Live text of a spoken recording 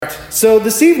So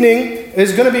this evening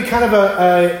is going to be kind of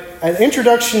an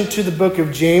introduction to the book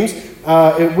of James.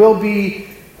 It will be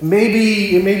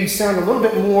maybe sound a little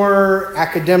bit more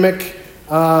academic,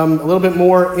 a little bit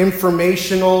more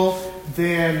informational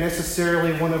than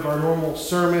necessarily one of our normal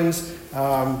sermons,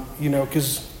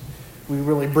 because we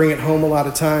really bring it home a lot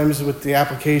of times with the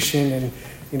application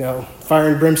and, fire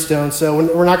and brimstone. So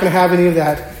we're not going to have any of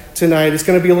that tonight. It's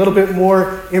going to be a little bit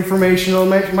more informational.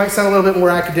 It might sound a little bit more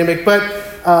academic, but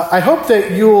I hope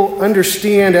that you'll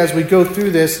understand as we go through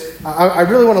this. I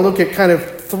really want to look at kind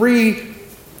of three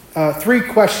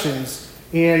questions,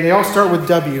 and they all start with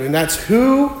W, and that's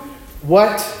who,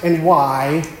 what, and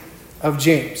why of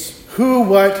James. Who,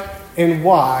 what, and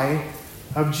why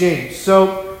of James.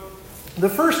 So the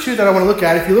first two that I want to look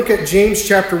at, if you look at James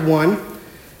chapter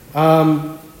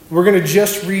 1, we're going to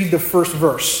just read the first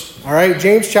verse. All right,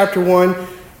 James chapter 1,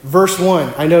 verse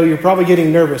 1. I know you're probably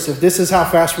getting nervous. If this is how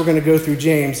fast we're going to go through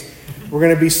James, we're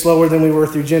going to be slower than we were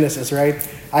through Genesis, right?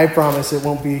 I promise it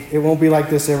won't be like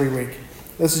this every week.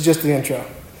 This is just the intro.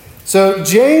 So,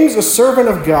 James, a servant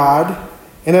of God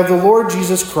and of the Lord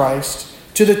Jesus Christ,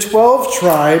 to the 12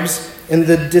 tribes in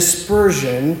the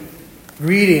dispersion,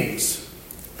 greetings.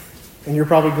 And you're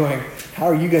probably going, how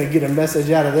are you going to get a message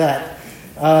out of that?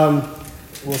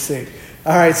 We'll see.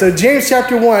 All right, so James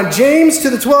chapter 1. James to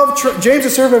the 12, James, a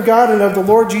servant of God and of the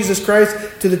Lord Jesus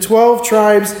Christ, to the 12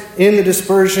 tribes in the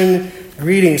dispersion,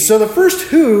 greetings. So the first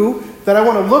who that I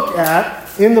want to look at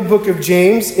in the book of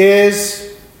James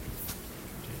is,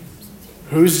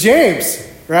 who's James,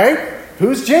 right?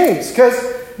 Who's James? Because,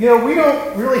 we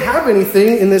don't really have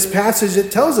anything in this passage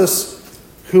that tells us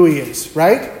who he is,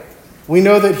 right? We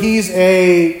know that he's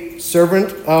a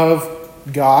servant of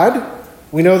God.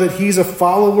 We know that he's a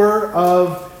follower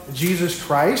of Jesus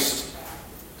Christ.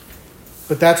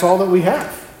 But that's all that we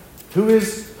have. Who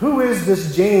is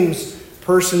this James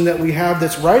person that we have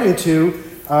that's writing to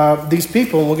these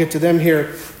people? And we'll get to them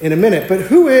here in a minute. But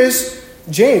who is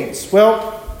James?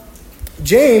 Well,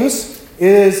 James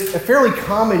is a fairly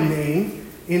common name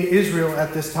in Israel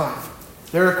at this time.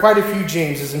 There are quite a few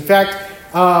Jameses. In fact,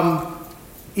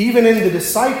 even in the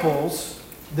disciples,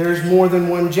 there's more than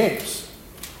one James.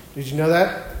 Did you know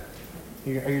that?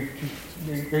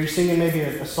 Are you singing maybe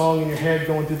a song in your head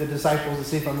going through the disciples to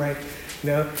see if I'm right?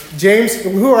 James,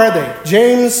 who are they?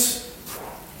 James,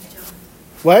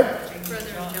 what?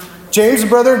 James, the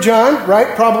brother of John,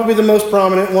 right? Probably the most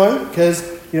prominent one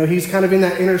because, he's kind of in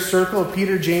that inner circle of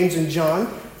Peter, James, and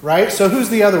John, right? So who's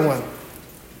the other one?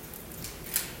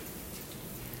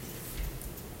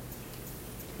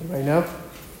 Anybody know?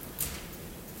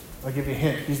 I'll give you a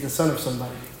hint. He's the son of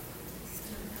somebody.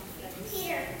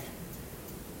 Peter.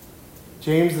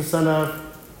 James, the son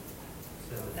of?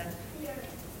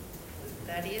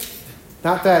 Thaddeus?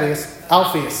 Not Thaddeus.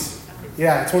 Alphaeus.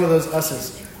 Yeah, it's one of those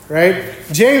us's, right?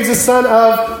 James, the son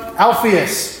of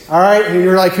Alphaeus. All right? And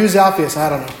you're like, who's Alphaeus? I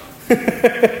don't know.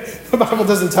 The Bible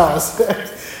doesn't tell us.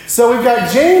 So we've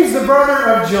got James, the brother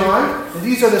of John. And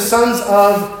these are the sons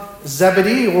of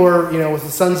Zebedee, or, with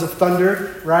the sons of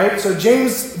thunder, right? So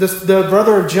James, the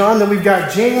brother of John. Then we've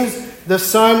got James, the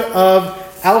son of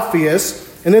Alphaeus.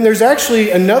 And then there's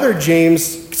actually another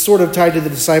James sort of tied to the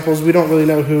disciples. We don't really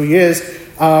know who he is.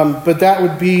 But that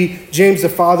would be James, the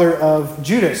father of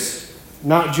Judas.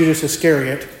 Not Judas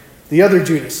Iscariot. The other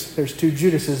Judas. There's two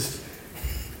Judases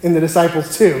in the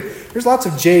disciples too. There's lots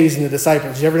of J's in the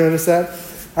disciples. Did you ever notice that?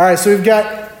 All right, so we've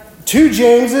got two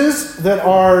Jameses that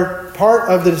are part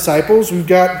of the disciples. We've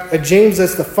got a James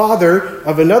that's the father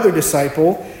of another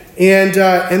disciple. And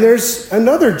there's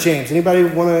another James. Anybody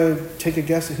want to take a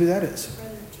guess at who that is?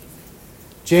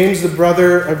 James, the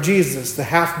brother of Jesus, the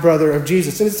half-brother of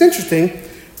Jesus. And it's interesting.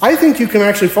 I think you can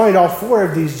actually find all four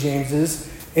of these Jameses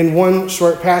in one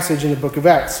short passage in the book of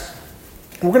Acts.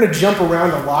 We're going to jump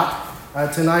around a lot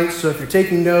tonight. So if you're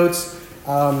taking notes,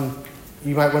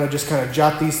 you might want to just kind of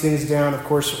jot these things down. Of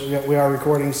course, we are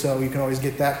recording, so you can always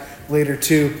get that later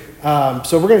too.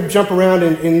 So we're going to jump around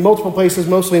in multiple places,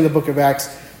 mostly in the book of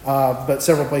Acts, but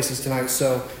several places tonight.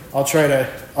 So I'll try to.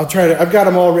 I've got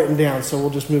them all written down, so we'll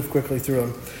just move quickly through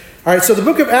them. All right. So the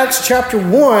book of Acts, chapter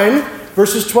 1,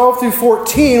 verses 12 through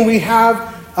 14, we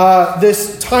have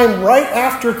this time right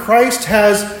after Christ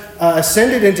has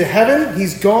ascended into heaven.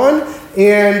 He's gone,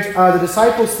 and the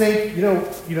disciples think,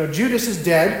 Judas is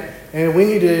dead. And we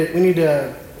need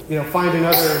to find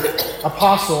another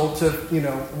apostle to,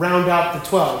 round out the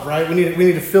 12, right? We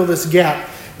need to fill this gap.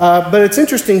 But it's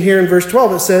interesting here in verse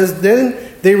 12. It says, then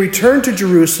they returned to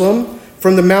Jerusalem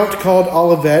from the mount called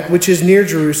Olivet, which is near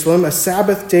Jerusalem, a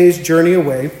Sabbath day's journey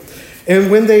away.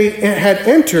 And when they had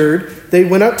entered, they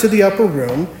went up to the upper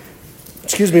room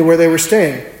where they were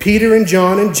staying. Peter and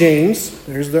John and James,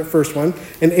 there's the first one,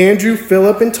 and Andrew,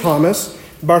 Philip and Thomas,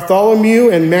 Bartholomew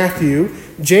and Matthew,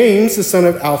 James the son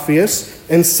of Alphaeus,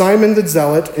 and Simon the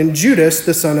Zealot, and Judas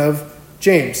the son of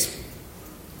James.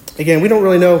 Again, we don't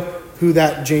really know who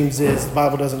that James is. The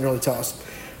Bible doesn't really tell us.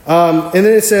 And then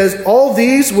it says, all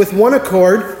these with one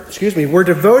accord, were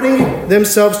devoting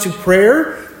themselves to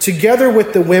prayer, together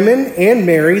with the women and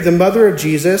Mary, the mother of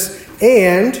Jesus,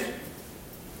 and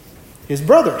his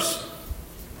brothers.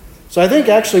 So I think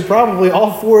actually probably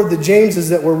all four of the Jameses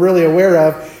that we're really aware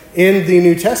of in the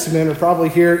New Testament are probably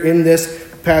here in this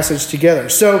passage together.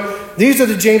 So these are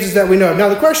the Jameses that we know of. Now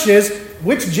the question is,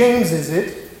 which James is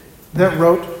it that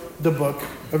wrote the book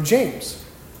of James?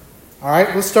 All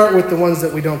right, let's start with the ones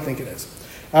that we don't think it is.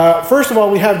 First of all,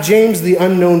 we have James, the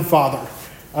unknown father.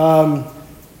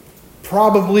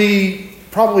 Probably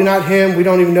not him. We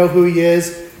don't even know who he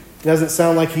is. Doesn't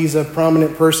sound like he's a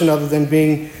prominent person other than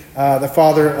being the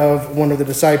father of one of the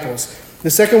disciples.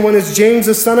 The second one is James,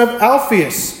 the son of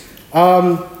Alphaeus.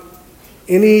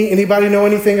 Anybody know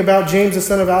anything about James, the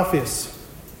son of Alphaeus?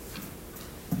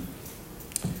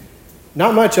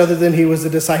 Not much, other than he was a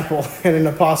disciple and an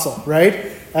apostle,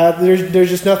 right? There's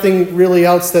just nothing really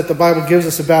else that the Bible gives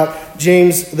us about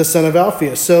James, the son of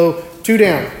Alphaeus. So 2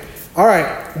 down. All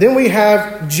right, then we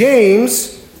have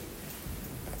James.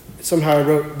 Somehow I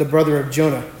wrote the brother of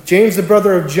Jonah. James, the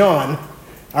brother of John.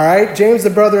 All right, James, the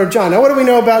brother of John. Now, what do we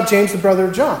know about James, the brother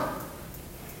of John?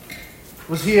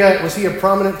 Was he a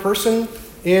prominent person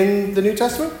in the New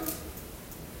Testament?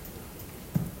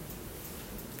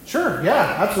 Sure,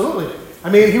 yeah, absolutely. I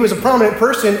mean, he was a prominent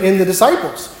person in the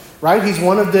disciples, right? He's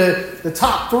one of the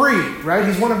top 3, right?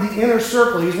 He's one of the inner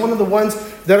circle. He's one of the ones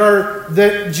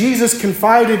that Jesus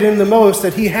confided in the most,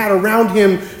 that he had around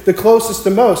him the closest the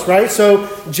most, right? So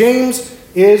James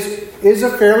is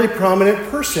a fairly prominent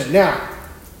person. Now,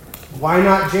 why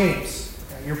not James?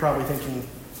 You're probably thinking,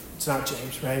 it's not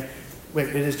James, right? Wait,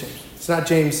 it is James. It's not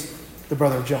James, the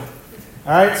brother of John.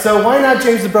 All right, so why not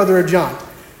James, the brother of John?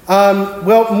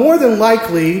 Well, more than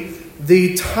likely,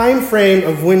 the time frame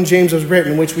of when James was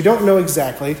written, which we don't know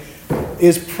exactly,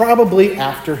 is probably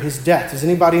after his death. Does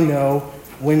anybody know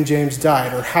when James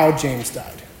died or how James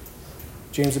died?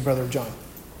 James, the brother of John.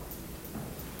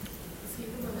 Is he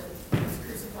the one that was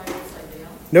crucified upside down?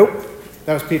 Nope,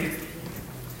 that was Peter.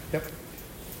 Yep.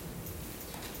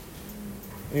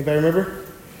 Anybody remember?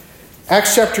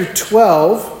 Acts chapter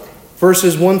 12,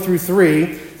 verses 1 through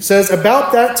 3, says,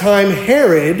 about that time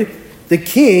Herod, the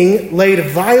king, laid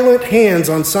violent hands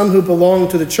on some who belonged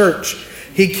to the church.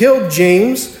 He killed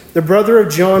James, the brother of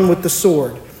John, with the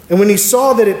sword. And when he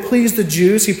saw that it pleased the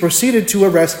Jews, he proceeded to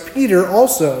arrest Peter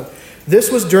also. This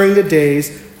was during the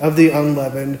days of the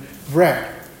unleavened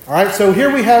bread. All right, so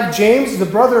here we have James, the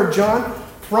brother of John,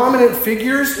 prominent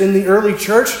figures in the early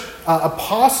church,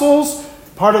 apostles,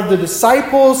 part of the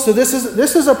disciples. So this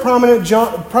is a prominent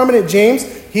James.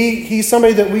 He's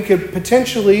somebody that we could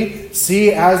potentially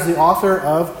see as the author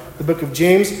of the book of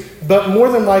James, but more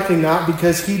than likely not,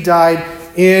 because he died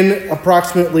in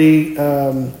approximately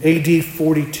AD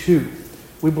 42.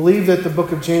 We believe that the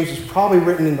book of James was probably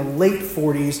written in the late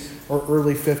 40s or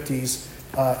early 50s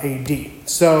AD.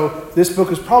 So this book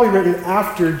was probably written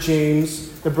after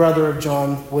James, the brother of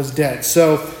John, was dead.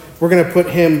 So we're going to put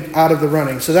him out of the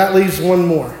running. So that leaves one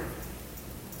more.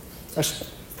 That's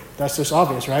just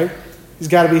obvious, right? He's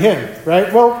got to be him,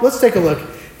 right? Well, let's take a look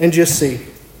and just see.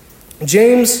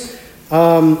 James,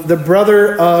 the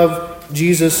brother of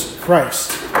Jesus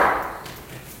Christ. All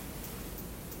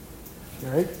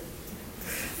right?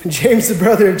 James, the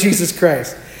brother of Jesus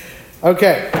Christ.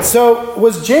 Okay, so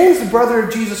was James, the brother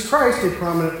of Jesus Christ, a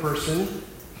prominent person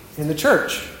in the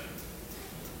church?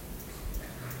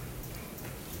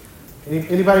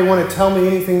 Anybody want to tell me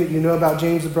anything that you know about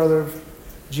James, the brother of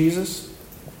Jesus?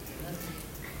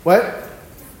 What?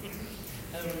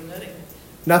 I don't know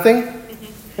Nothing?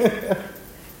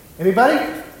 Anybody?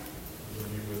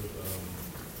 With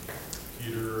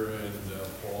Peter and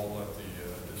Paul at the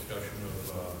discussion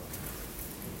of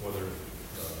whether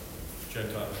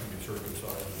Gentiles can be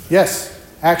circumcised. Yes.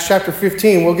 Acts chapter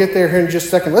 15. We'll get there here in just a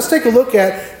second. Let's take a look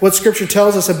at what Scripture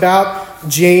tells us about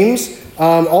James,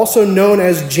 also known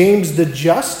as James the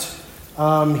Just.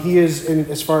 He is,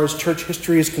 as far as church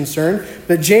history is concerned,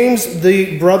 but James,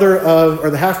 the brother of,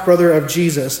 or the half-brother of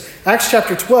Jesus. Acts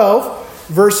chapter 12,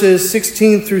 verses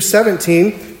 16 through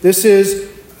 17. This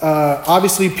is,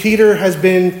 obviously, Peter has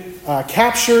been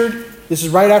captured. This is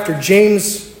right after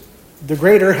James the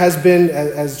Greater has been,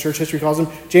 as church history calls him,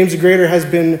 James the Greater has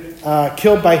been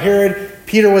killed by Herod.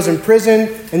 Peter was in prison.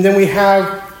 And then we have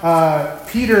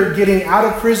Peter getting out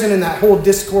of prison and that whole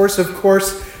discourse, of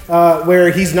course,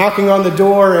 where he's knocking on the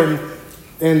door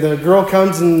and the girl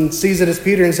comes and sees it as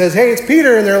Peter and says, "Hey, it's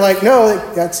Peter." And they're like, "No,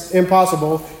 that's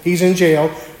impossible. He's in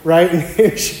jail," right?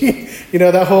 And she,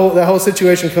 that whole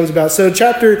situation comes about. So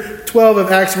chapter 12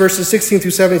 of Acts, verses 16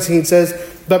 through 17 says,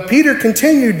 "But Peter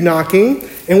continued knocking,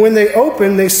 and when they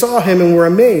opened, they saw him and were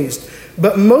amazed.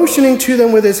 But motioning to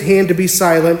them with his hand to be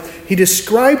silent, he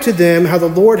described to them how the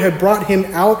Lord had brought him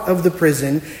out of the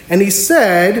prison. And he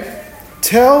said,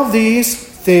 'Tell these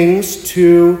things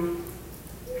to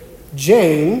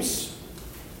James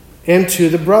and to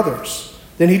the brothers.'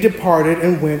 Then he departed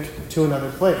and went to another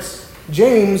place."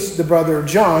 James, the brother of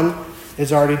John,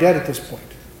 is already dead at this point.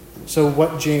 So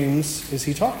what James is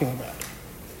he talking about?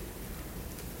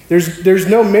 There's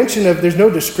no mention of, there's no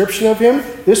description of him.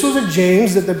 This was a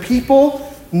James that the people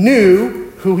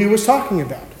knew who he was talking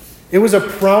about. It was a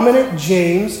prominent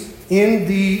James in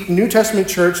the New Testament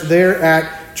church there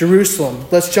at Jerusalem.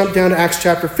 Let's jump down to Acts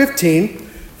chapter 15,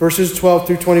 verses 12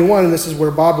 through 21, and this is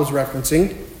where Bob was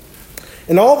referencing.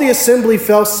 "And all the assembly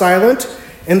fell silent,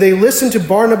 and they listened to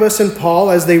Barnabas and Paul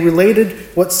as they related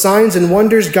what signs and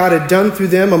wonders God had done through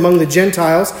them among the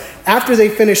Gentiles. After they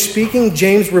finished speaking,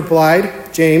 James replied,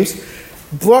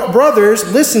 Brothers,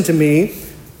 listen to me.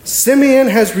 Simeon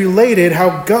has related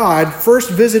how God first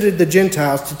visited the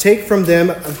Gentiles to take from them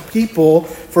a people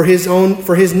for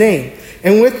his name.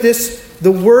 And with this,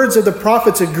 the words of the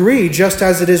prophets agree, just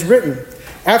as it is written.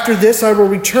 After this I will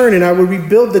return, and I will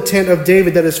rebuild the tent of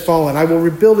David that has fallen. I will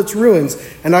rebuild its ruins,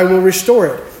 and I will restore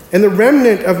it. And the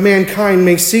remnant of mankind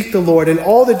may seek the Lord, and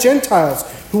all the Gentiles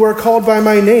who are called by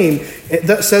my name,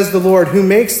 says the Lord, who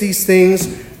makes these things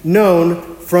known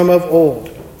from of old.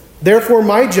 Therefore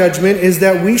my judgment is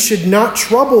that we should not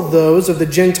trouble those of the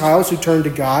Gentiles who turn to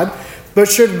God, but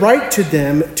should write to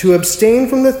them to abstain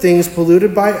from the things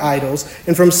polluted by idols,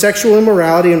 and from sexual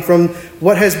immorality, and from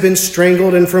what has been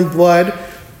strangled, and from blood.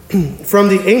 From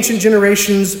the ancient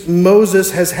generations,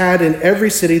 Moses has had in every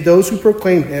city those who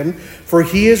proclaim him, for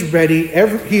he is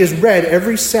read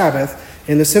every Sabbath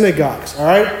in the synagogues." All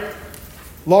right?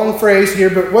 Long phrase here,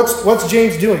 but what's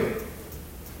James doing?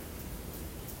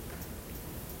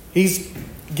 He's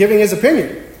giving his opinion,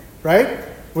 right?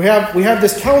 We have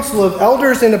this council of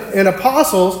elders and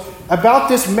apostles about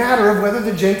this matter of whether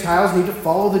the Gentiles need to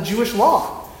follow the Jewish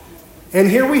law. And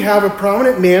here we have a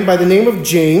prominent man by the name of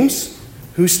James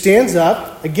who stands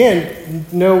up. Again,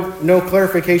 no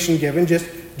clarification given, just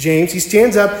James. He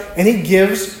stands up and he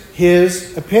gives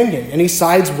his opinion, and he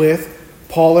sides with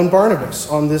Paul and Barnabas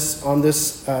on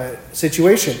this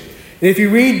situation. And if you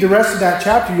read the rest of that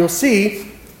chapter, you'll see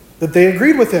that they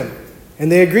agreed with him.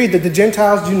 And they agreed that the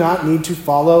Gentiles do not need to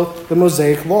follow the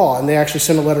Mosaic law. And they actually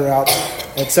sent a letter out,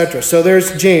 etc. So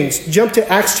there's James. Jump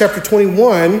to Acts chapter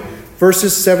 21,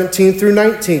 verses 17 through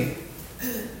 19.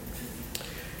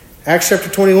 Acts chapter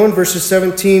 21, verses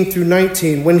 17 through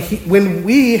 19. When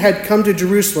we had come to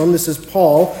Jerusalem, this is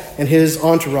Paul and his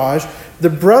entourage,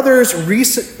 the brothers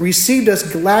received us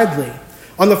gladly.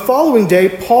 On the following day,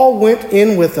 Paul went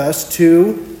in with us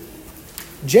to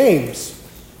James.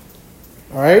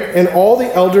 All right, and all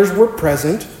the elders were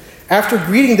present. After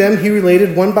greeting them, he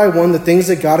related one by one the things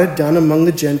that God had done among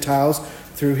the Gentiles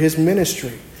through his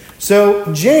ministry. So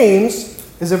James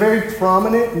is a very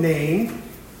prominent name,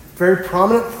 very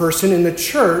prominent person in the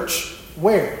church.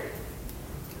 Where?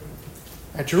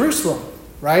 At Jerusalem,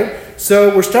 right?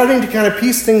 So we're starting to kind of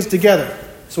piece things together.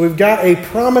 So we've got a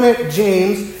prominent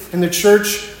James in the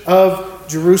church of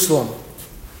Jerusalem.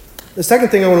 The second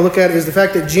thing I want to look at is the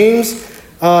fact that James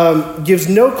gives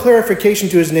no clarification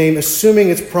to his name, assuming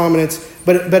its prominence,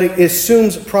 but it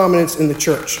assumes prominence in the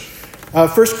church. 1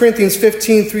 Corinthians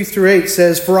 15, 3-8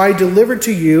 says, "For I delivered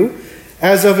to you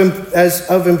as of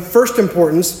first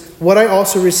importance what I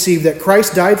also received, that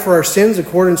Christ died for our sins in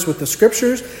accordance with the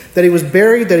Scriptures, that he was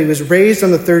buried, that he was raised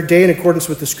on the third day in accordance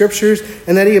with the Scriptures,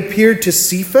 and that he appeared to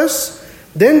Cephas,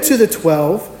 then to the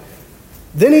 12.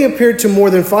 Then he appeared to more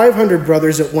than 500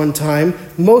 brothers at one time,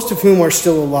 most of whom are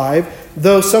still alive,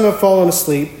 though some have fallen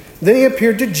asleep. Then he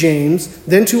appeared to James,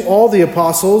 then to all the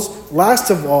apostles.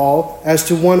 Last of all, as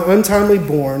to one untimely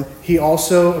born, he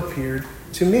also appeared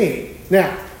to me."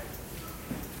 Now,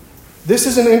 this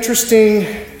is an interesting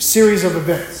series of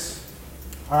events.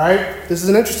 All right? This is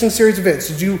an interesting series of events.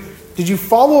 Did you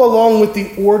follow along with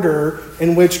the order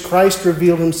in which Christ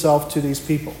revealed himself to these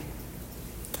people?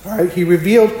 All right? He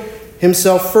revealed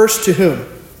himself first to whom?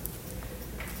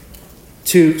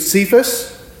 To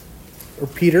Cephas, or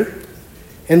Peter,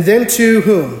 and then to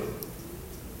whom?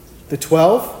 The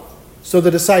 12, so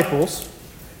the disciples.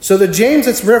 So the James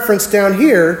that's referenced down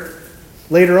here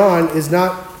later on is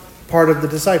not part of the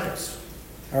disciples.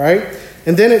 All right?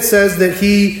 And then it says that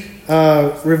he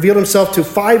revealed himself to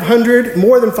 500,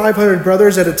 more than 500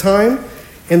 brothers at a time.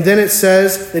 And then it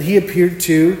says that he appeared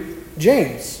to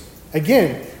James.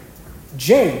 Again,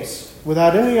 James,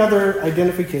 without any other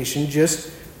identification,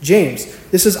 just James.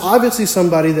 This is obviously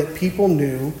somebody that people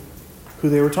knew who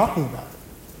they were talking about.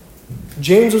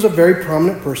 James was a very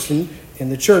prominent person in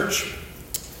the church.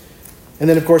 And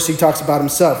then, of course, he talks about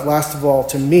himself. Last of all,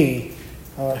 to me,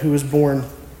 who was born,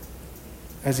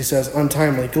 as he says,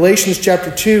 untimely. Galatians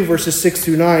chapter 2, verses 6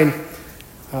 through 9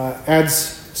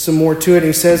 adds some more to it.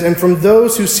 He says, and from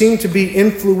those who seem to be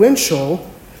influential,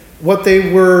 what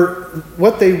they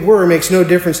were makes no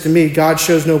difference to me. God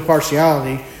shows no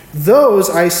partiality. Those,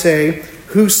 I say,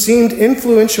 who seemed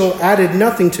influential added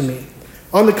nothing to me.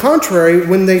 On the contrary,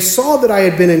 when they saw that I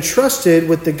had been entrusted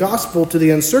with the gospel to the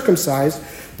uncircumcised,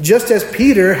 just as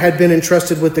Peter had been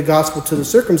entrusted with the gospel to the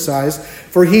circumcised,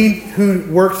 for he who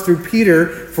worked through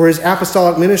Peter for his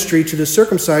apostolic ministry to the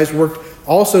circumcised worked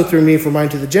also through me for mine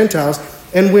to the Gentiles.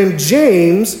 And when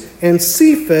James and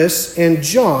Cephas and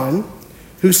John,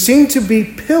 who seemed to be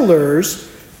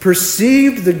pillars,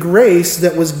 perceived the grace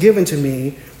that was given to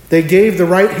me, they gave the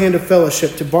right hand of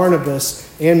fellowship to Barnabas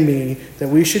and me, that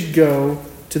we should go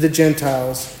to the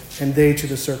Gentiles and they to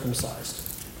the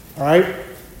circumcised. All right?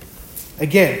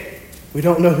 Again, we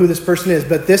don't know who this person is,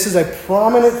 but this is a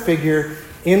prominent figure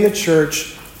in the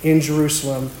church in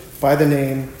Jerusalem by the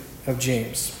name of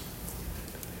James.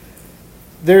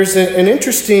 There's an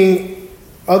interesting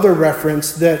other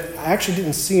reference that I actually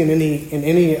didn't see in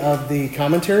any of the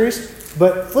commentaries,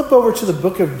 but flip over to the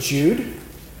book of Jude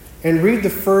and read the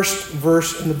first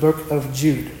verse in the book of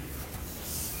Jude.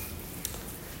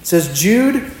 It says,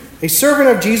 Jude, a servant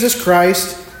of Jesus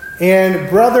Christ and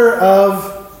brother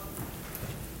of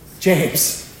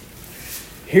James.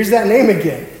 Here's that name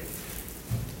again.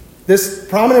 This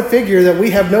prominent figure that we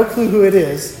have no clue who it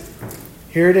is.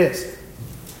 Here it is.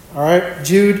 All right,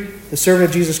 Jude, the servant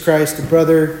of Jesus Christ, the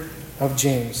brother of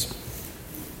James.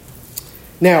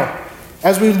 Now,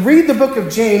 as we read the book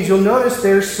of James, you'll notice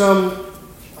there's some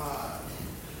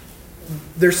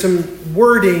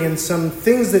wording and some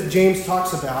things that James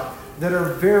talks about that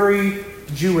are very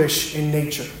Jewish in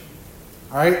nature.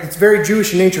 All right, it's very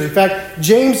Jewish in nature. In fact,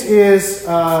 James is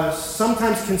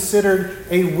sometimes considered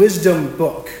a wisdom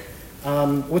book.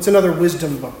 What's another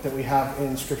wisdom book that we have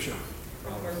in Scripture?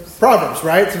 Proverbs,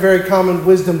 right? It's a very common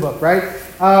wisdom book, right?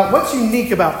 What's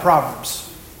unique about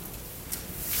Proverbs?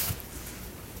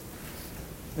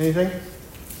 Anything?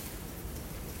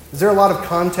 Is there a lot of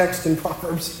context in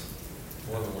Proverbs?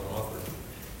 More than one author.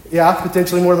 Yeah,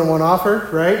 potentially more than one author,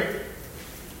 right?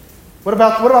 What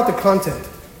about the content?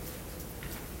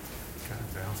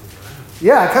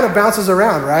 Yeah, it kind of bounces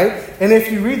around, right? And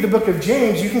if you read the book of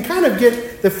James, you can kind of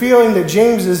get the feeling that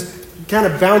James is kind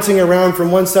of bouncing around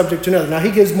from one subject to another. Now, he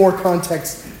gives more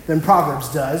context than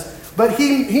Proverbs does, but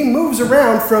he moves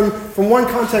around from one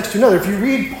context to another. If you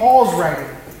read Paul's writing,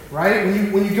 right,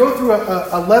 when you go through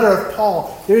a letter of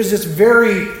Paul, there's this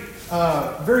very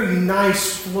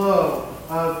nice flow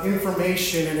of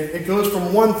information, and it goes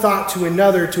from one thought to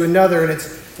another, and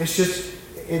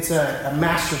it's a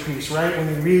masterpiece, right? When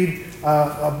you read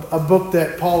a book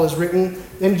that Paul has written.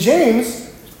 And James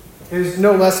is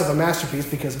no less of a masterpiece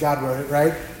because God wrote it,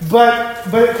 right? But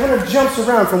it kind of jumps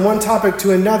around from one topic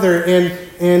to another,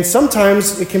 and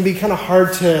sometimes it can be kind of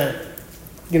hard to,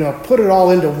 put it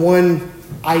all into one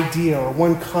idea or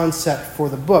one concept for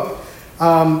the book.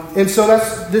 And so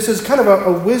this is kind of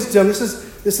a wisdom.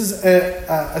 This is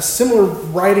a similar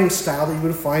writing style that you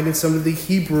would find in some of the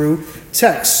Hebrew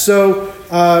texts. So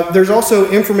there's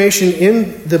also information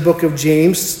in the book of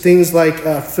James, things like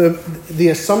the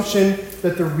assumption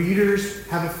that the readers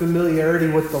have a familiarity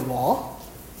with the law.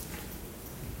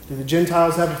 Do the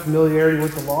Gentiles have a familiarity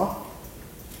with the law?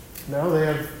 No, they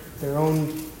have their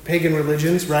own pagan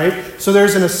religions, right? So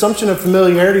there's an assumption of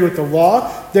familiarity with the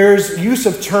law. There's use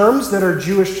of terms that are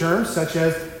Jewish terms, such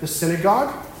as the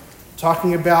synagogue,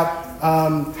 talking about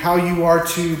how you are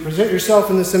to present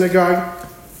yourself in the synagogue.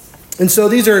 And so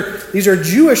these are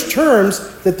Jewish terms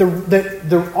that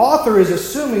the author is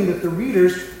assuming that the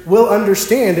readers will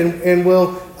understand and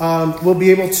will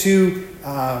be able to,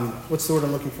 what's the word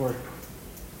I'm looking for?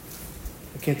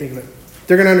 I can't think of it.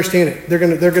 They're going to understand it. They're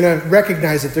going to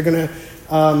recognize it. They're going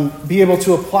to be able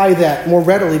to apply that more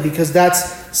readily because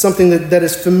that's something that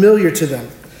is familiar to them.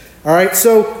 All right,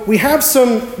 so we have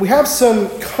some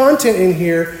content in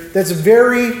here that's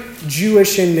very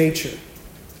Jewish in nature.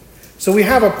 So we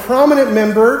have a prominent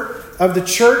member of the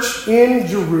church in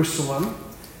Jerusalem,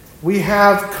 We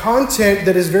have content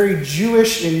that is very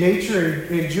Jewish in nature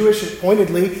and Jewish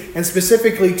pointedly, and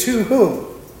specifically to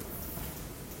whom?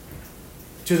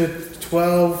 To the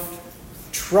 12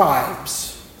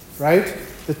 tribes, right?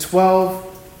 The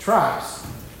 12 tribes.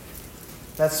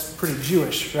 That's pretty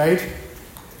Jewish, right?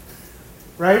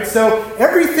 Right? So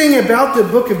everything about the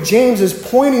book of James is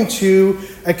pointing to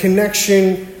a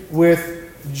connection with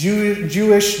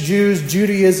Jewish, Jews,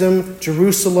 Judaism,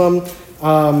 Jerusalem,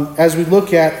 as we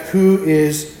look at who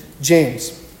is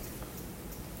James.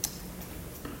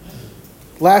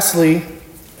 Lastly,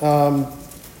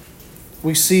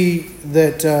 we see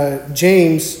that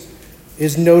James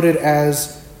is noted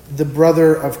as the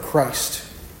brother of Christ.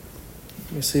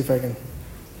 Let me see if I can.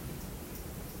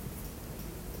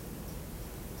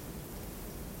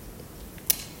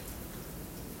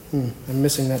 I'm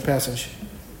missing that passage.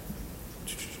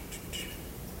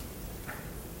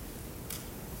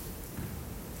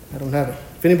 I don't have it.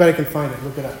 If anybody can find it,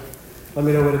 look it up. Let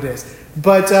me know what it is.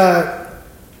 But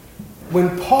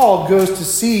when Paul goes to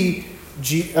see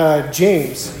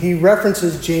James, he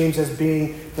references James as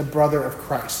being the brother of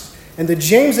Christ. And the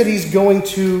James that he's going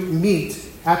to meet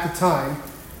at the time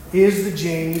is the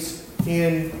James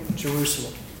in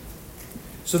Jerusalem.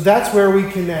 So that's where we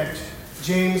connect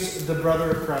James, the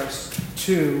brother of Christ,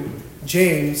 to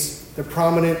James, the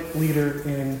prominent leader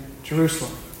in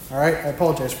Jerusalem. All right? I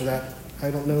apologize for that. I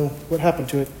don't know what happened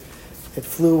to it. It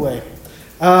flew away.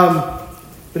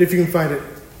 But if you can find it,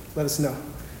 let us know.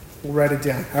 We'll write it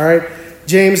down. All right?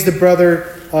 James, the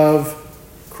brother of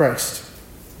Christ.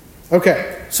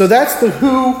 Okay, so that's the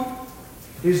who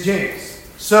is James.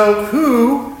 So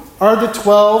who are the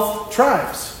 12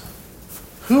 tribes?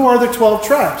 Who are the 12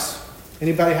 tribes?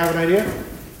 Anybody have an idea?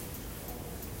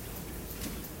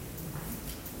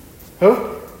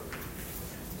 Who?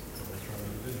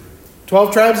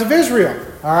 12 tribes of Israel.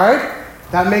 All right?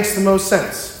 That makes the most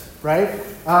sense, right?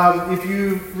 If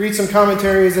you read some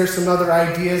commentaries, there's some other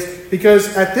ideas.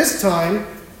 Because at this time,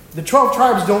 the 12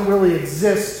 tribes don't really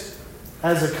exist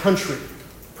as a country,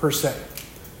 per se.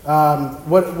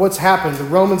 What's happened? The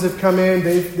Romans have come in.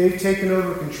 They've taken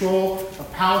over control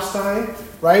of Palestine,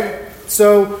 right?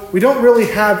 So we don't really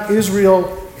have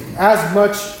Israel as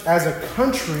much as a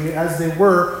country as they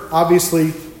were,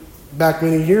 obviously, back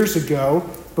many years ago,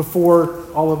 before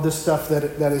all of this stuff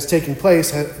that is taking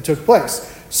place took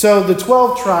place. So the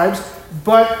 12 tribes,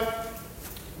 but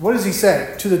what does he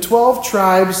say? To the 12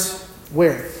 tribes,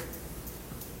 where?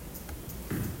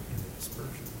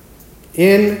 Dispersion.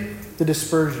 In the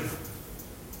dispersion.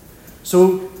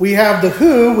 So we have the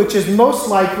who, which is most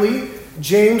likely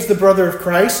James, the brother of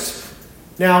Christ.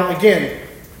 Now, again,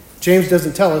 James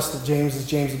doesn't tell us that James is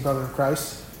James, the brother of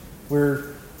Christ.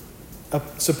 We're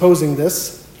supposing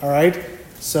this, all right?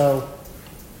 So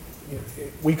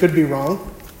we could be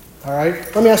wrong, all right?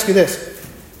 Let me ask you this.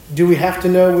 Do we have to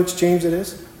know which James it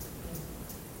is?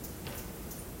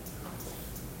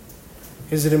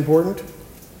 Is it important?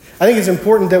 I think it's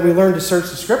important that we learn to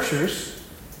search the scriptures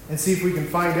and see if we can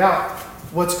find out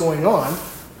what's going on.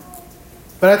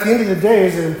 But at the end of the day,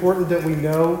 is it important that we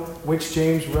know which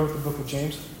James wrote the book of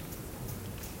James?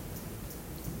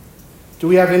 Do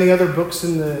we have any other books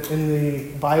in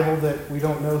the Bible that we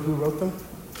don't know who wrote them?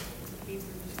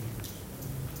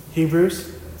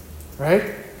 Hebrews,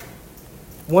 right?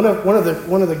 One of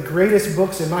the greatest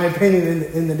books, in my opinion,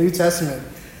 in the New Testament,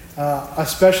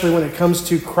 especially when it comes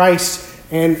to Christ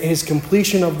and his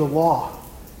completion of the law.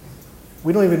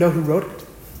 We don't even know who wrote it.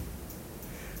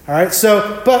 All right,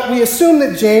 so, but we assume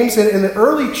that James, and the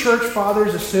early church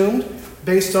fathers assumed,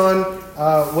 based on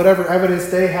whatever evidence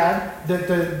they had,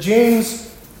 that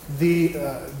James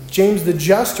the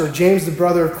just, or James the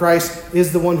brother of Christ,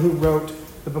 is the one who wrote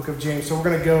the book of James. So we're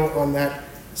going to go on that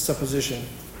supposition.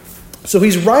 So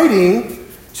he's writing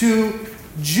to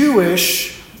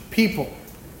Jewish people.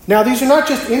 Now, these are not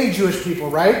just any Jewish people,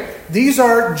 right? These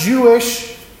are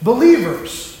Jewish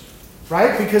believers,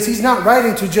 right? Because he's not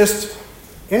writing to just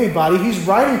anybody. He's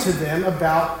writing to them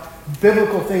about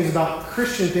biblical things, about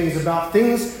Christian things, about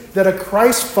things that a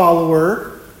Christ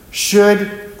follower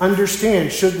should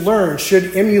understand, should learn,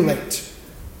 should emulate,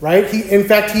 right? In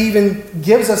fact, he even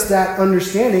gives us that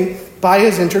understanding by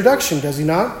his introduction, does he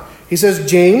not? He says,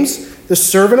 James, the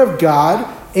servant of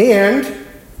God and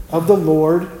of the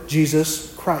Lord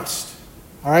Jesus Christ.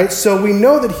 All right, so we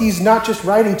know that he's not just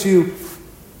writing to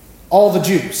all the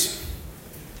Jews,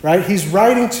 right? He's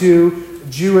writing to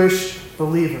Jewish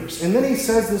believers. And then he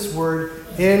says this word,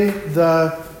 in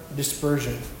the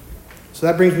dispersion. So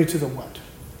that brings me to the what?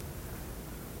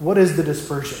 What is the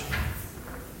dispersion?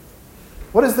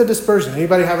 What is the dispersion?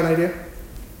 Anybody have an idea?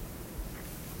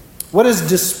 What does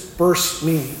disperse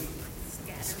mean?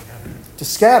 To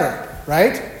scatter,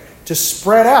 right? To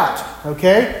spread out,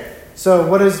 okay? So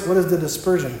what is the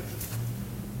dispersion?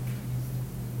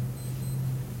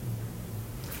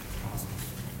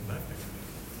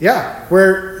 Yeah,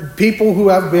 where people who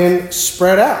have been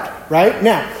spread out, right?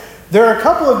 Now, there are a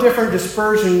couple of different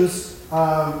dispersions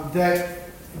that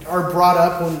are brought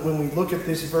up when we look at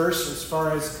this verse, as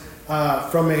far as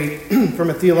from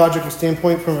a theological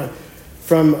standpoint,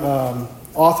 from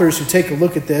authors who take a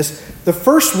look at this. The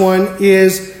first one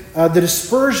is the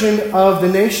dispersion of the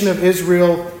nation of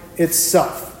Israel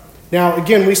itself. Now,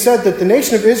 again, we said that the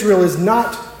nation of Israel is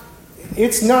not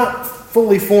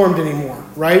fully formed anymore,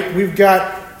 right? We've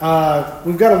got a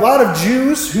lot of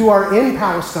Jews who are in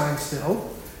Palestine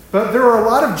still, but there are a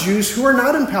lot of Jews who are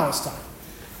not in Palestine.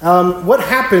 What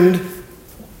happened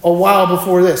a while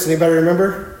before this? Anybody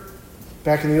remember?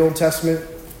 Back in the Old Testament?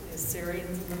 The Assyrians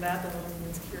and the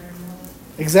Babylonians carrying on.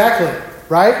 Exactly,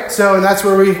 right? So, and that's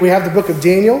where we have the book of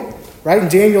Daniel, right? And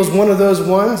Daniel's one of those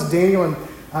ones. Daniel and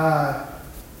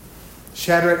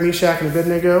Shadrach, Meshach, and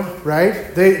Abednego,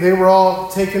 right? They were all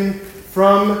taken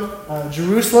from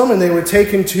Jerusalem, and they were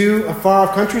taken to a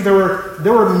far-off country. There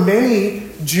were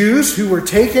many Jews who were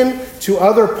taken to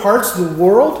other parts of the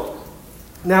world.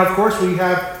 Now, of course, we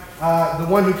have the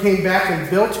one who came back and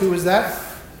built. Who was that?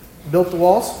 Built the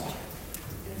walls?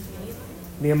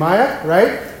 Nehemiah,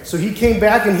 right? So he came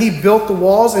back and he built the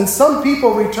walls, and some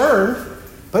people returned,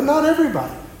 but not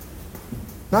everybody.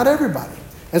 Not everybody.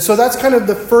 And so that's kind of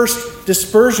the first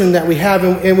dispersion that we have,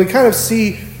 and we kind of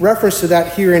see reference to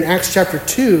that here in Acts chapter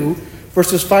 2,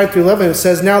 verses 5 through 11. It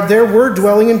says, "Now there were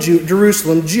dwelling in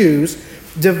Jerusalem Jews,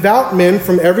 devout men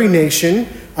from every nation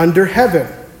under heaven."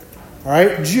 All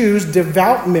right, Jews,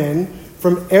 devout men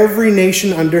from every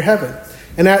nation under heaven.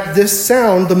 And at this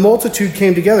sound, the multitude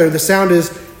came together. The sound is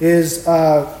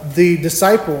the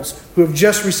disciples who have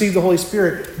just received the Holy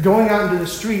Spirit going out into the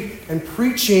street and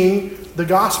preaching the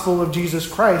gospel of Jesus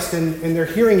Christ, and they're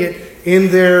hearing it in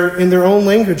their own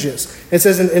languages. It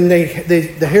says, and they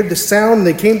heard the sound, and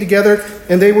they came together,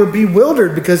 and they were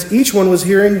bewildered because each one was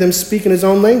hearing them speak in his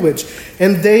own language.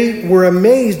 And they were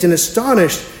amazed and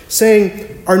astonished, saying,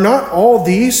 "Are not all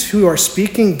these who are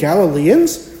speaking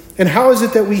Galileans? And how is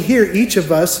it that we hear each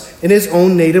of us in his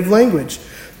own native language?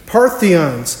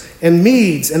 Parthians and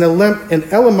Medes and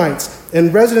Elamites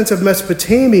and residents of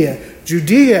Mesopotamia,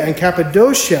 Judea and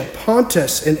Cappadocia,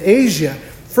 Pontus and Asia,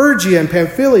 Phrygia and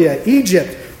Pamphylia,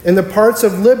 Egypt, and the parts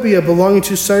of Libya belonging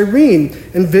to Cyrene,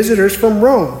 and visitors from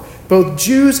Rome, both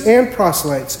Jews and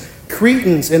proselytes,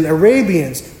 Cretans and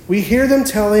Arabians. We hear them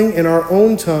telling in our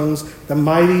own tongues the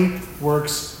mighty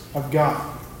works of God."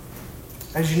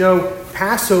 As you know,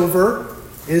 Passover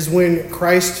is when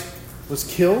Christ was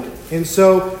killed. And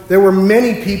so there were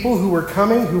many people who were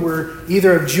coming who were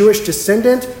either of Jewish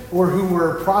descent or who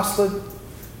were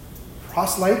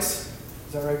proselytes.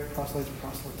 Is that right? Proselytes or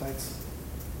proselytes?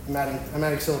 I'm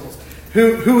adding syllables.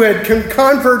 Who had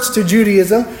converts to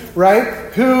Judaism, right?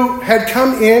 Who had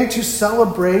come in to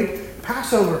celebrate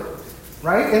Passover,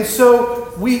 right? And so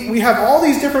we have all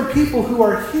these different people who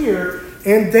are here,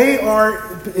 and they are,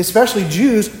 especially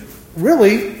Jews,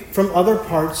 really from other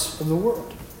parts of the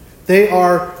world. They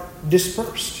are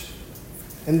dispersed,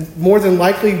 and more than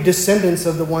likely descendants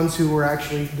of the ones who were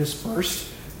actually dispersed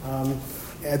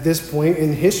at this point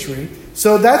in history.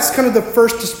 So that's kind of the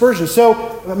first dispersion.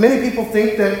 So many people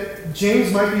think that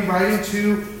James might be writing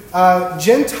to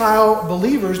Gentile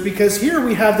believers, because here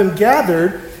we have them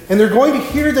gathered, and they're going to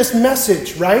hear this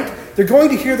message, right? They're going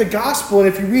to hear the gospel, and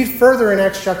if you read further in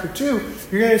Acts chapter 2,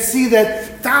 you're going to see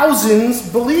that thousands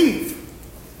believe.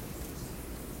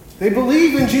 They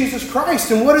believe in Jesus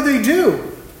Christ, and what do?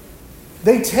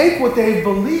 They take what they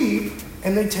believe,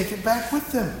 and they take it back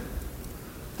with them.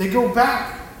 They go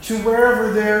back to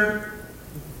wherever their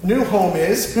new home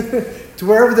is, to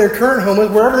wherever their current home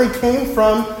is, wherever they came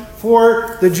from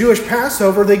for the Jewish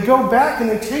Passover. They go back and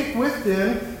they take with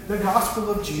them the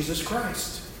gospel of Jesus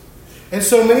Christ. And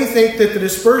so many think that the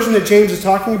dispersion that James is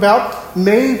talking about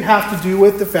may have to do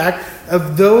with the fact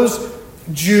of those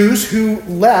Jews who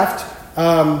left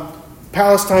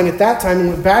Palestine at that time and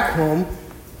went back home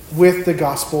with the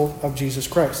gospel of Jesus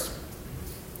Christ.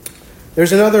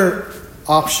 There's another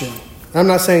option. I'm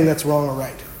not saying that's wrong or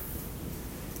right.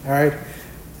 All right?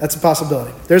 That's a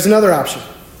possibility. There's another option.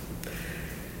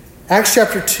 Acts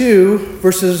chapter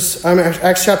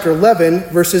 11,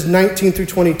 verses 19 through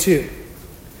 22.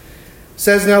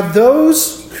 Says, "Now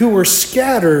those who were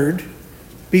scattered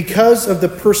because of the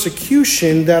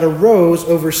persecution that arose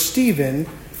over Stephen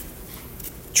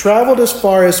traveled as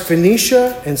far as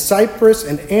Phoenicia and Cyprus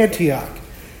and Antioch,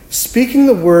 speaking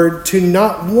the word to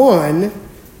not one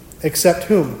except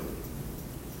whom?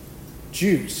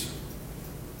 Jews.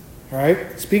 All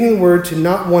right? Speaking the word to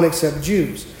not one except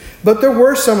Jews. But there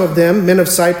were some of them, men of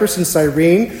Cyprus and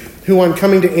Cyrene, who on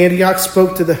coming to Antioch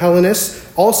spoke to the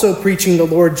Hellenists, also preaching the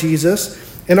Lord Jesus.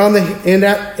 And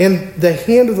the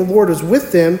hand of the Lord was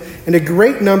with them, and a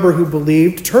great number who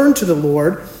believed turned to the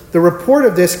Lord. The report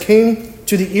of this came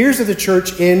to the ears of the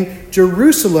church in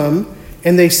Jerusalem,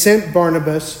 and they sent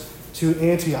Barnabas to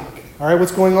Antioch. All right,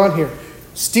 what's going on here?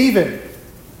 Stephen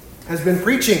has been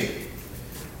preaching,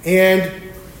 and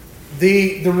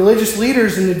the religious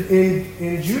leaders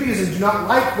in Judaism do not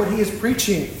like what he is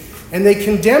preaching, and they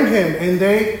condemn him, and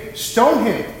they stone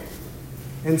him.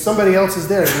 And somebody else is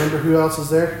there. Remember who else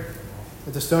is there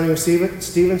at the stoning of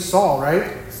Stephen? Saul, right?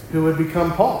 Who would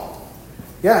become Paul.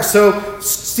 Yeah, so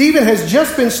Stephen has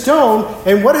just been stoned,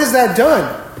 and what has that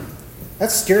done?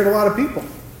 That's scared a lot of people.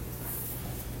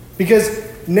 Because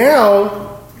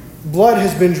now blood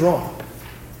has been drawn,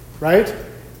 right?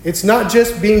 It's not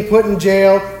just being put in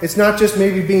jail. It's not just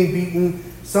maybe being beaten.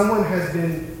 Someone has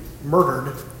been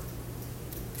martyred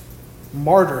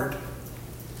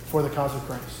for the cause of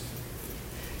Christ.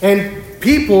 And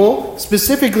people,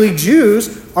 specifically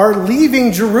Jews, are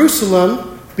leaving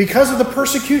Jerusalem because of the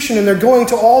persecution, and they're going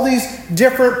to all these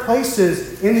different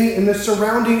places in the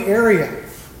surrounding area.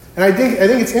 And I think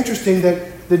it's interesting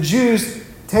that the Jews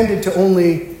tended to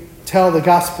only tell the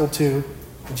gospel to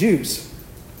the Jews,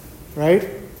 right?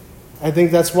 I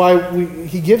think that's why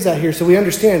he gives that here, so we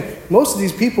understand most of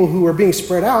these people who were being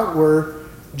spread out were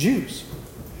Jews.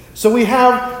 So we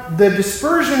have the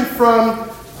dispersion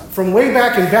from way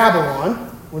back in Babylon,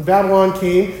 when Babylon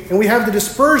came, and we have the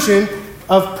dispersion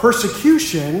of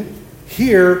persecution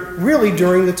here really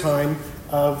during the time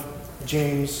of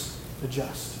James the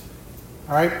Just.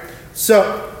 All right?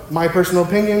 So, my personal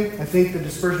opinion, I think the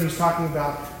dispersion he's talking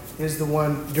about is the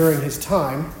one during his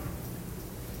time,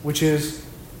 which is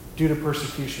due to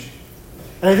persecution.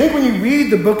 And I think when you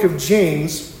read the book of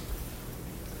James,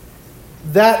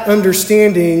 that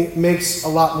understanding makes a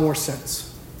lot more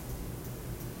sense.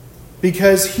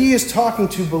 Because he is talking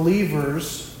to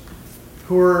believers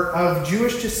who are of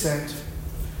Jewish descent,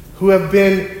 who have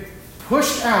been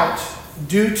pushed out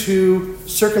due to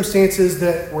circumstances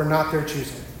that were not their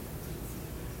choosing,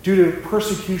 due to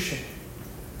persecution,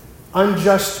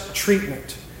 unjust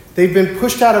treatment. They've been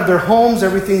pushed out of their homes,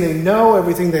 everything they know,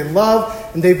 everything they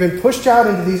love, and they've been pushed out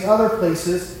into these other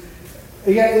places.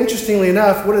 And yet, interestingly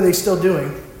enough, what are they still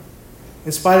doing?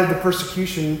 In spite of the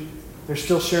persecution, they're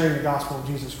still sharing the gospel of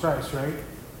Jesus Christ, right?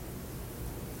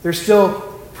 They're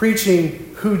still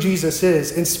preaching who Jesus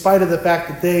is, in spite of the fact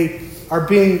that they are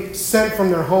being sent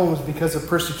from their homes because of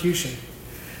persecution.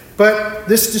 But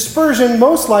this dispersion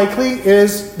most likely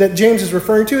that James is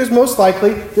referring to is most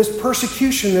likely this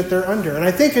persecution that they're under. And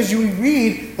I think as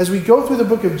we go through the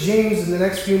book of James in the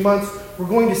next few months, we're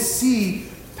going to see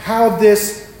how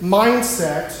this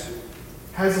mindset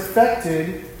has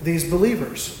affected these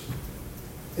believers.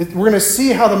 We're going to see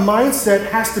how the mindset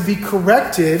has to be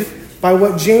corrected by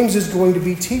what James is going to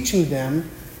be teaching them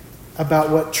about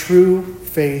what true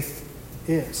faith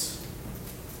is.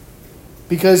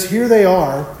 Because here they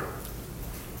are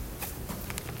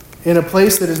in a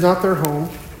place that is not their home.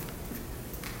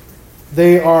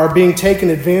 They are being taken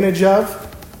advantage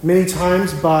of many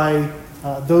times by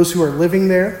those who are living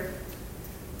there.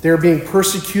 They're being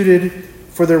persecuted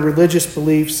for their religious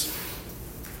beliefs.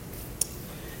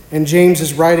 And James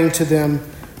is writing to them,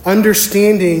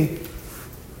 understanding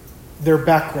their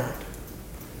background,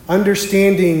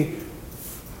 understanding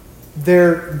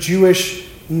their Jewish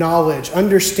knowledge,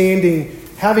 understanding,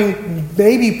 having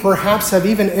maybe perhaps have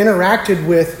even interacted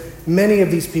with many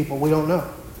of these people. We don't know.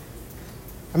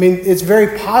 I mean, it's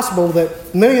very possible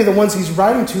that many of the ones he's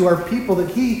writing to are people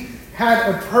that he had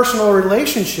a personal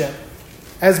relationship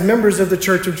as members of the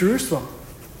Church of Jerusalem.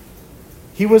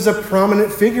 He was a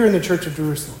prominent figure in the Church of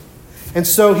Jerusalem. And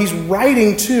so he's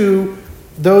writing to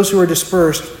those who are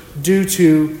dispersed due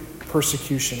to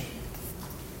persecution.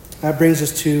 That brings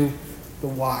us to the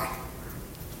why.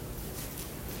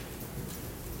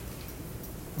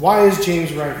 Why is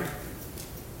James writing?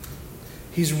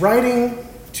 He's writing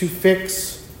to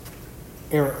fix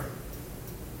error.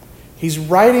 He's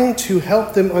writing to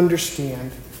help them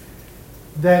understand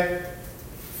that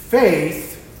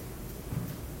faith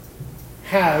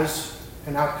has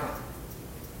an outcome.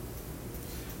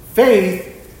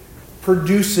 Faith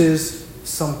produces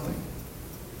something.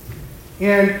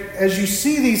 And as you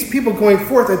see these people going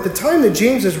forth, at the time that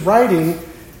James is writing,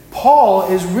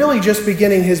 Paul is really just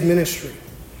beginning his ministry.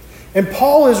 And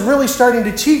Paul is really starting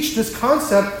to teach this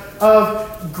concept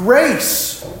of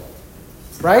grace,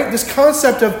 right? This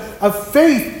concept of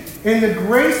faith in the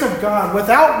grace of God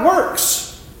without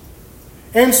works.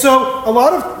 And so a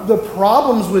lot of the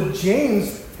problems with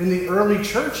James in the early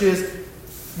church is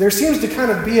there seems to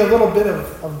kind of be a little bit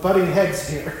of butting heads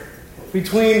here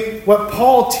between what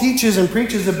Paul teaches and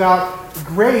preaches about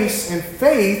grace and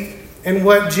faith and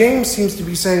what James seems to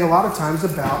be saying a lot of times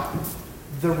about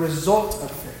the result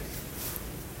of faith.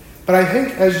 But I think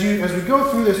as we go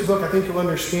through this book, I think you'll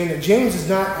understand that James is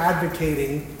not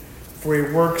advocating for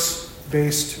a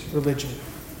works-based religion.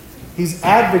 He's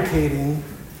advocating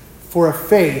for a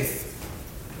faith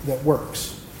that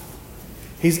works.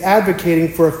 He's advocating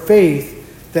for a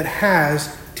faith that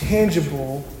has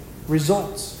tangible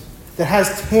results, that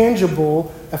has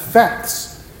tangible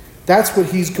effects. That's what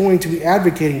he's going to be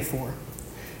advocating for.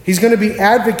 He's going to be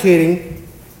advocating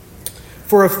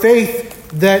for a faith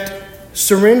that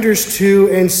surrenders to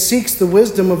and seeks the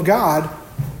wisdom of God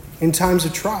in times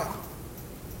of trial.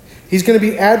 He's going to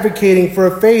be advocating for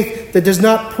a faith that does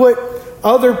not put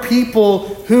other people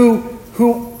who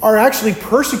are actually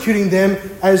persecuting them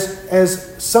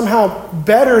as somehow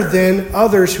better than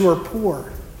others who are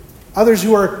poor, others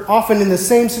who are often in the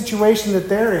same situation that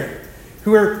they're in,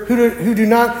 who do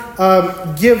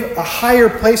not give a higher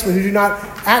placement, who do not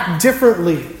act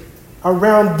differently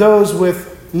around those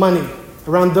with money,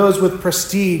 around those with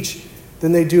prestige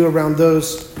than they do around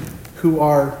those who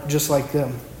are just like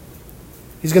them.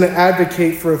 He's going to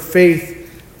advocate for a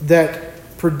faith that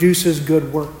produces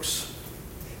good works.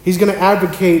 He's going to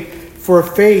advocate for a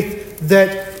faith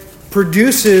that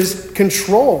produces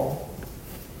control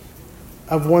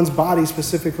of one's body,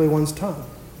 specifically one's tongue.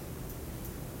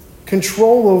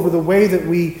 Control over the way that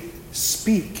we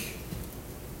speak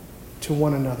to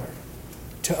one another,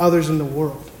 to others in the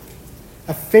world.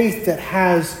 A faith that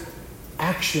has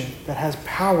action, that has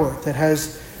power, that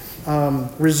has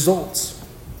results.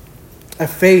 A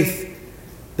faith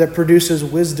that produces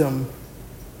wisdom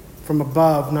from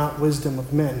above, not wisdom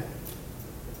of men.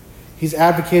 He's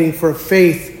advocating for a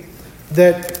faith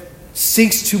that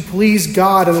seeks to please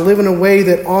God and live in a way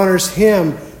that honors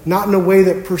Him, not in a way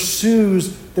that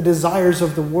pursues the desires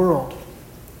of the world.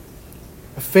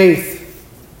 A faith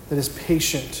that is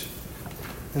patient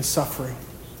in suffering.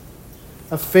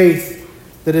 A faith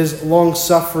that is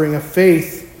long-suffering. A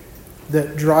faith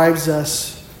that drives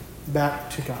us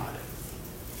back to God.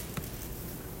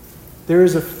 There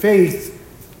is a faith,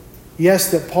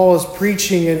 yes, that Paul is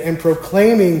preaching and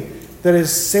proclaiming that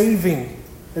is saving,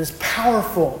 that is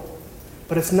powerful,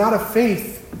 but it's not a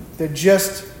faith that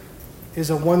just is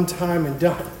a one-time and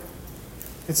done.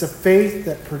 It's a faith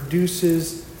that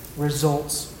produces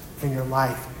results in your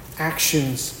life,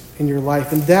 actions in your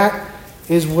life. And that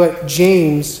is what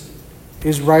James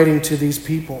is writing to these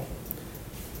people.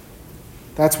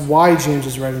 That's why James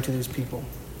is writing to these people.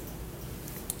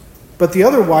 But the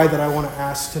other why that I want to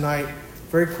ask tonight,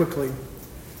 very quickly,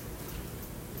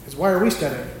 is why are we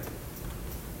studying?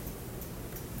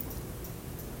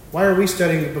 Why are we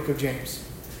studying the book of James?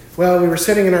 Well, we were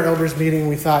sitting in our elders' meeting and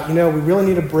we thought, we really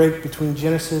need a break between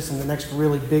Genesis and the next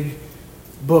really big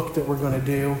book that we're going to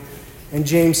do. And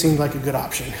James seemed like a good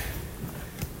option.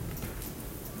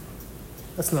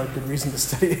 That's not a good reason to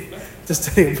study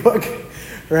a book,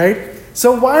 right?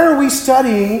 So why are we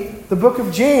studying the book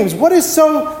of James? What is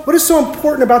so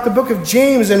important about the book of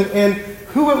James and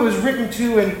who it was written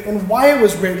to and why it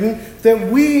was written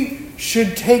that we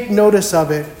should take notice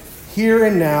of it here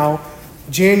and now,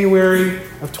 January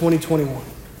of 2021?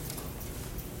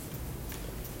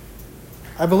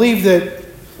 I believe that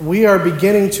we are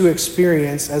beginning to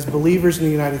experience, as believers in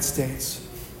the United States,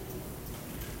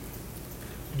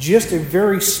 just a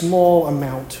very small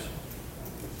amount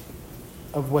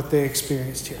of what they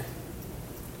experienced here.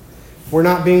 We're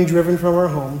not being driven from our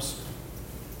homes.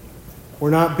 We're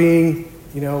not being,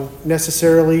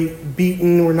 necessarily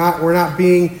beaten. We're not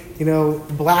being,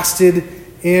 blasted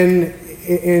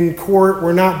in court.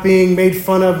 We're not being made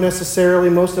fun of necessarily,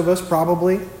 most of us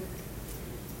probably.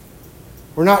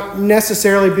 We're not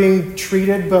necessarily being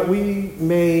treated, but we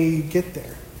may get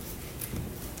there.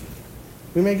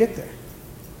 We may get there.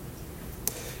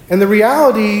 And the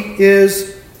reality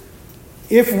is,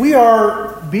 if we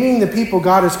are being the people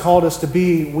God has called us to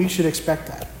be, we should expect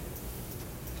that.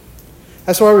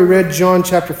 That's why we read John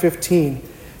chapter 15.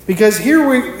 Because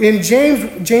here in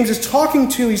James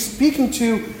is he's speaking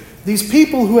to these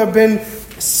people who have been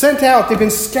sent out. They've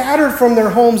been scattered from their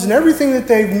homes and everything that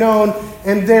they've known,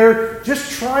 and they're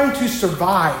just trying to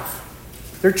survive.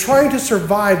 They're trying to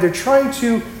survive. They're trying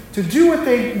to do what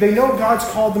they know God's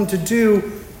called them to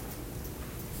do.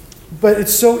 But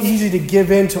it's so easy to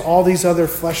give in to all these other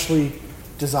fleshly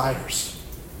desires.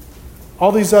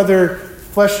 All these other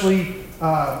fleshly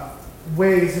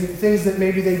ways and things that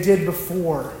maybe they did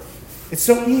before. It's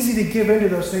so easy to give into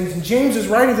those things. And James is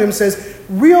writing to them and says,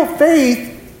 real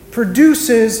faith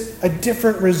produces a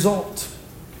different result.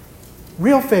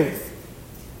 Real faith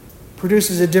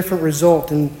produces a different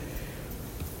result. And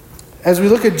as we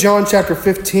look at John chapter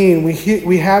 15,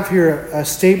 we have here a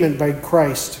statement by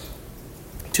Christ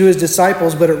to his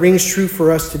disciples, but it rings true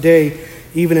for us today,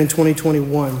 even in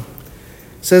 2021. It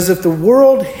says, if the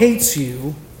world hates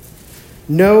you,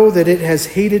 know that it has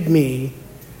hated me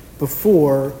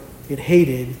before it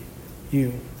hated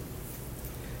you.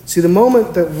 See, the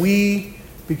moment that we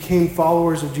became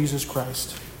followers of Jesus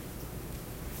Christ,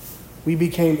 we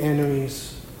became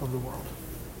enemies of the world.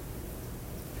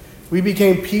 We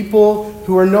became people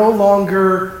who are no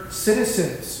longer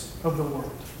citizens of the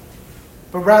world,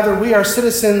 but rather we are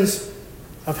citizens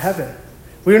of heaven.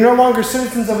 We are no longer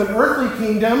citizens of an earthly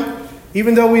kingdom,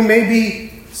 even though we may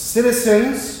be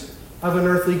citizens of an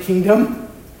earthly kingdom.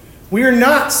 We are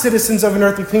not citizens of an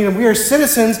earthly kingdom. We are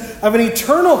citizens of an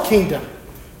eternal kingdom,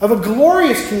 of a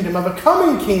glorious kingdom, of a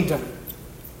coming kingdom.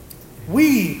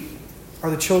 We are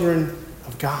the children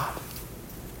of God.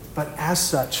 But as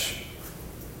such,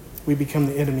 we become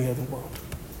the enemy of the world.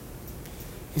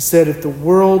 He said, if the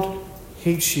world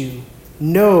hates you,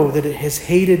 know that it has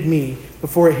hated me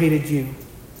before it hated you.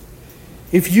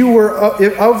 If you were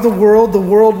of the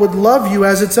world would love you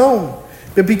as its own.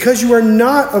 But because you are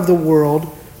not of the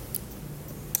world,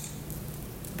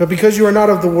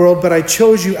 but I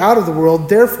chose you out of the world,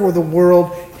 therefore the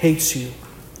world hates you.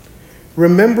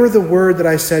 Remember the word that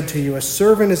I said to you, a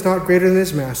servant is not greater than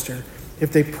his master.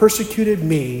 If they persecuted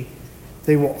me,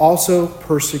 they will also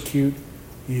persecute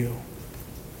you.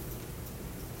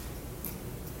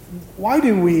 Why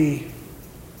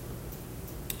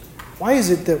is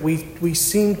it that we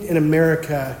seem in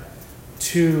America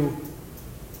to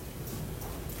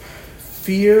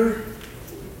fear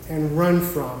and run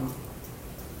from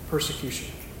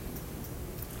persecution?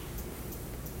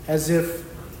 As if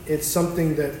it's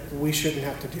something that we shouldn't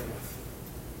have to deal with.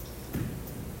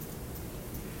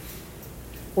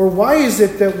 Or why is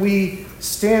it that we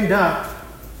stand up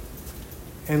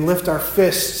and lift our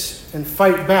fists and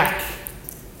fight back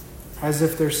as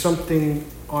if there's something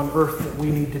on earth that we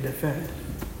need to defend?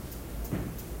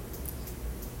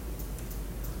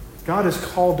 God has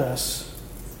called us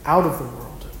out of the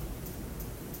world,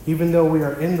 even though we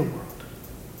are in the world.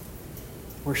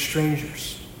 We're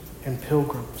strangers and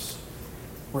pilgrims.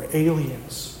 We're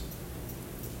aliens.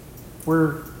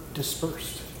 We're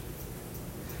dispersed.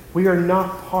 We are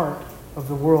not part of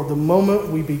the world. The moment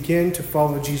we begin to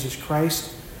follow Jesus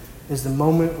Christ is the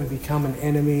moment we become an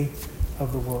enemy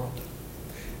of the world.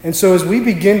 And so as we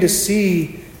begin to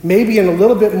see, maybe in a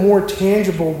little bit more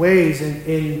tangible ways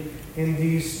in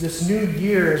this new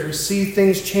year, as we see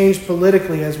things change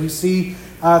politically, as we see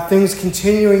things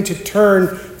continuing to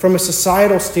turn from a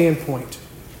societal standpoint,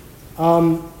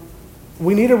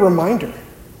 we need a reminder.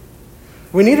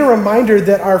 We need a reminder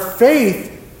that our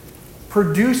faith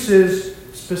produces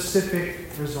specific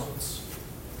results.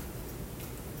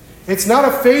 It's not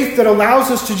a faith that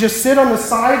allows us to just sit on the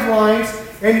sidelines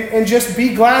and just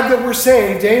be glad that we're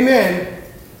saved. Amen.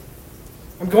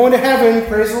 I'm going to heaven.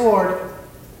 Praise the Lord.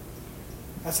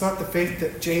 That's not the faith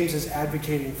that James is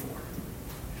advocating for.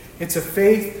 It's a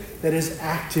faith that is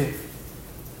active.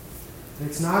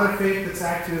 It's not a faith that's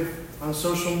active on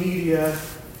social media.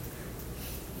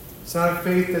 It's not a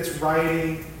faith that's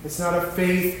writing. It's not a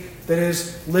faith that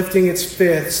is lifting its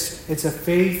fists. It's a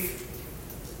faith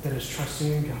that is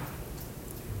trusting in God,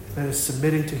 that is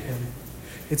submitting to Him.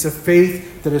 It's a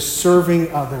faith that is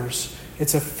serving others.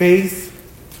 It's a faith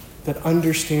that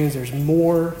understands there's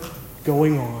more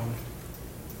going on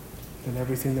than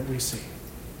everything that we see.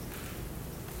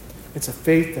 It's a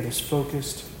faith that is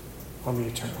focused on the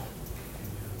eternal.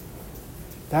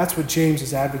 That's what James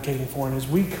is advocating for. And as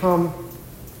we come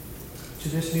to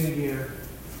this new year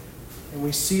and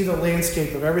we see the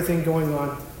landscape of everything going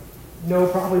on, no,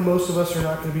 probably most of us are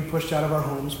not going to be pushed out of our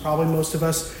homes. Probably most of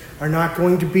us are not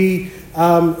going to be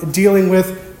dealing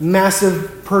with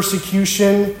massive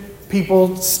persecution,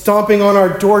 people stomping on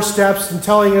our doorsteps and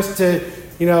telling us to,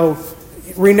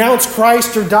 renounce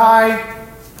Christ or die.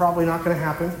 Probably not going to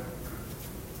happen.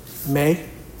 May.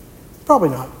 Probably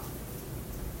not.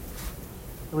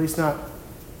 At least not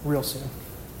real soon.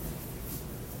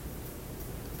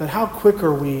 But how quick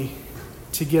are we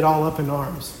to get all up in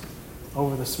arms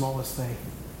over the smallest thing?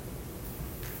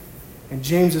 And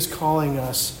James is calling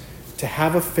us to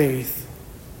have a faith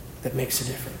that makes a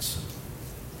difference.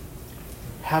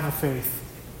 Have a faith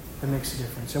that makes a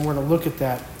difference. And we're going to look at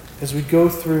that as we go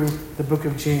through the book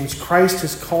of James. Christ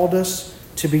has called us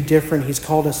to be different. He's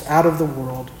called us out of the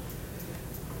world,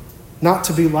 not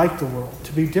to be like the world,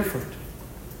 to be different,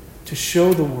 to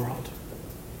show the world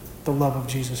the love of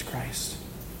Jesus Christ.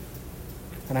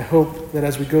 And I hope that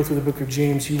as we go through the book of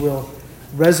James, you will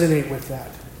resonate with that,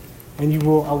 and you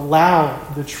will allow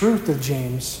the truth of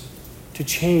James to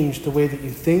change the way that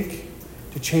you think,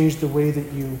 to change the way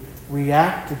that you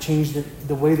react, to change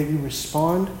the way that you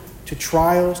respond to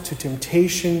trials, to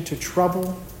temptation, to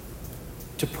trouble,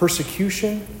 to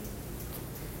persecution.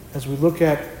 As we look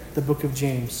at the book of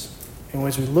James, and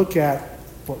as we look at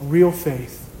what real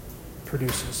faith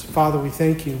produces. Father, we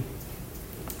thank you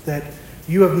that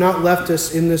you have not left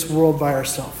us in this world by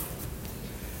ourselves.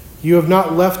 You have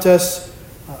not left us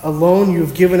alone. You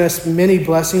have given us many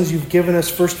blessings. You've given us,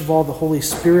 first of all, the Holy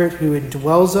Spirit who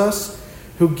indwells us,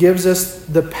 who gives us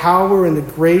the power and the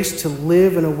grace to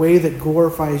live in a way that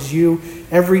glorifies you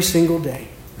every single day.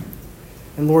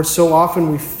 And Lord, so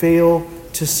often we fail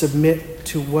to submit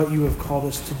to what you have called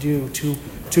us to do,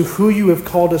 to who you have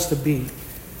called us to be.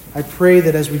 I pray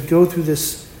that as we go through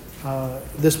this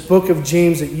book of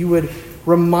James, that you would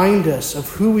remind us of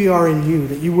who we are in you,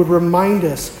 that you would remind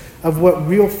us of what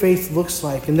real faith looks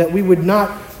like, and that we would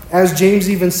not, as James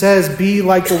even says, be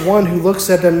like the one who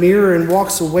looks at a mirror and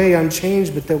walks away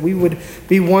unchanged, but that we would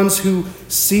be ones who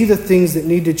see the things that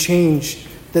need to change,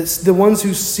 that's the ones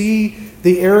who see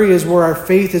the areas where our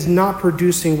faith is not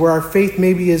producing, where our faith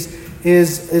maybe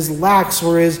is lax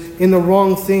or is in the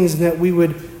wrong things, and that we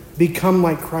would become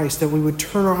like Christ, that we would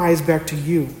turn our eyes back to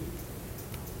you,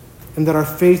 and that our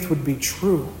faith would be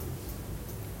true,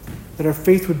 that our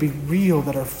faith would be real,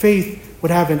 that our faith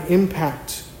would have an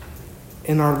impact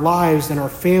in our lives, in our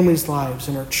families' lives,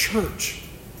 in our church,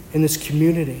 in this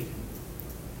community.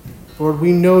 Lord,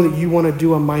 we know that you want to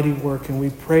do a mighty work, and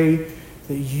we pray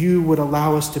that you would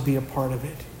allow us to be a part of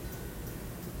it.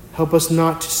 Help us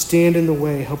not to stand in the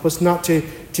way. Help us not to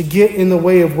get in the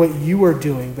way of what you are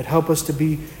doing, but help us to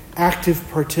be active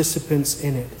participants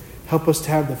in it. Help us to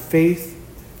have the faith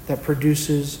that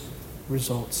produces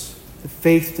results, the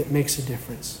faith that makes a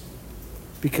difference.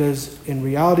 Because in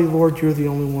reality, Lord, you're the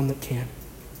only one that can.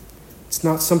 It's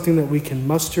not something that we can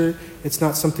muster. It's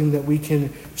not something that we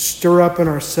can stir up in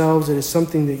ourselves. It is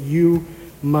something that you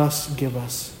must give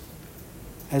us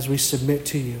as we submit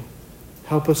to you.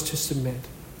 Help us to submit,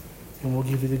 and we'll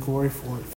give you the glory for it.